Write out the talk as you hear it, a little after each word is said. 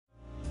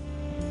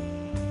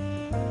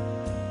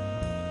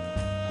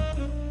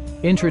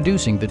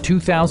Introducing the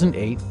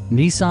 2008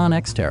 Nissan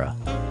Xterra.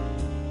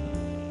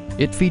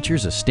 It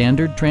features a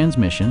standard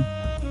transmission,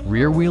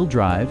 rear-wheel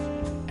drive,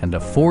 and a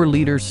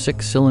 4-liter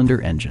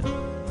 6-cylinder engine.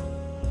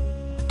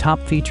 Top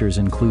features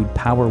include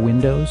power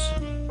windows,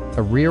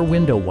 a rear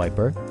window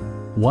wiper,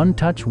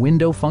 one-touch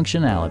window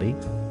functionality,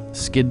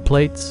 skid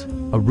plates,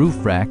 a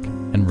roof rack,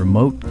 and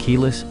remote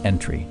keyless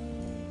entry.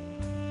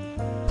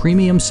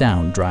 Premium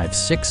sound drives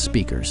 6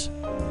 speakers,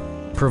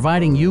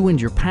 providing you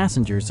and your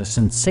passengers a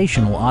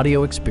sensational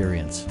audio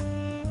experience.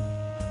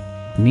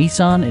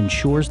 Nissan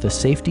ensures the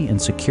safety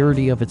and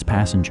security of its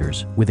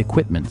passengers with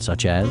equipment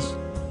such as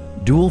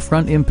dual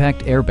front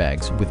impact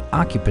airbags with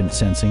occupant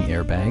sensing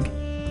airbag,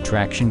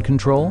 traction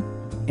control,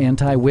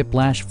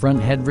 anti-whiplash front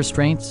head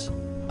restraints,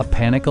 a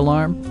panic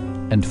alarm,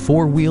 and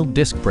 4-wheel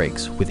disc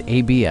brakes with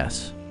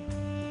ABS.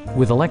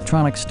 With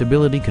electronic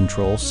stability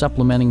control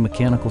supplementing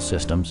mechanical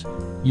systems,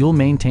 you'll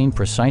maintain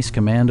precise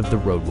command of the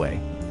roadway.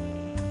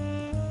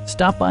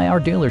 Stop by our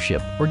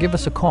dealership or give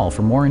us a call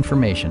for more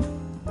information.